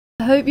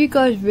I hope you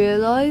guys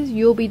realise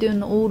you'll be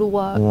doing all the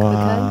work,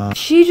 okay?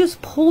 She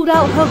just pulled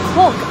out her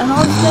cock and I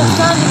was there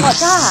standing like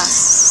that.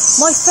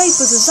 My face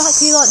was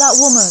exactly like that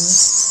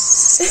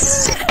woman's.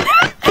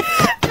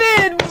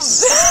 Vin!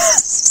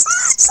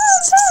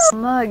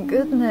 My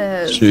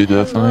goodness. She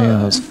definitely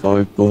has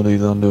 5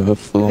 bodies under her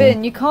thumb.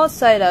 Vin, you can't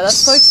say that. That's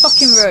so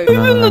fucking rude.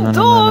 Open the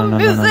door,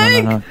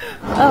 Mystic!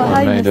 Oh,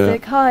 hi,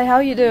 Mystic. Hi, how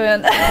you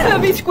doing? Let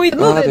me squeeze.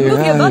 Move it,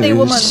 move your money,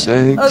 woman.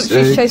 Oh,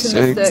 she's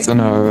chasing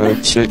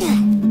Mystic.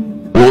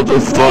 What the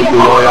fuck did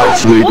I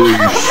actually do,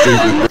 you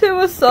stupid? They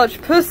were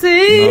such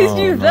pussies. No,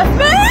 You no. left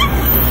me.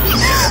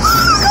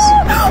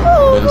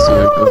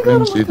 Mystic, I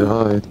think she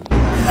died.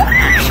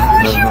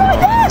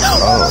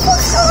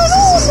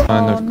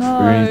 Kind of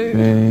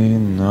creepy,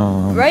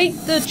 no. Break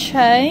the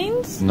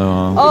chains?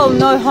 No. Oh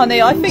no,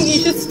 honey, I think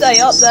you should stay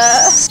up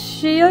there. Is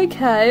she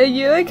okay? Are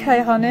you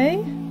okay,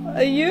 honey?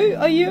 Are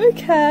you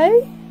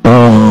okay?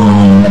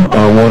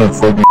 I wanna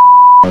fucking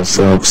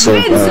myself so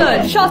bad.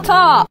 Vincent, shut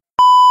up!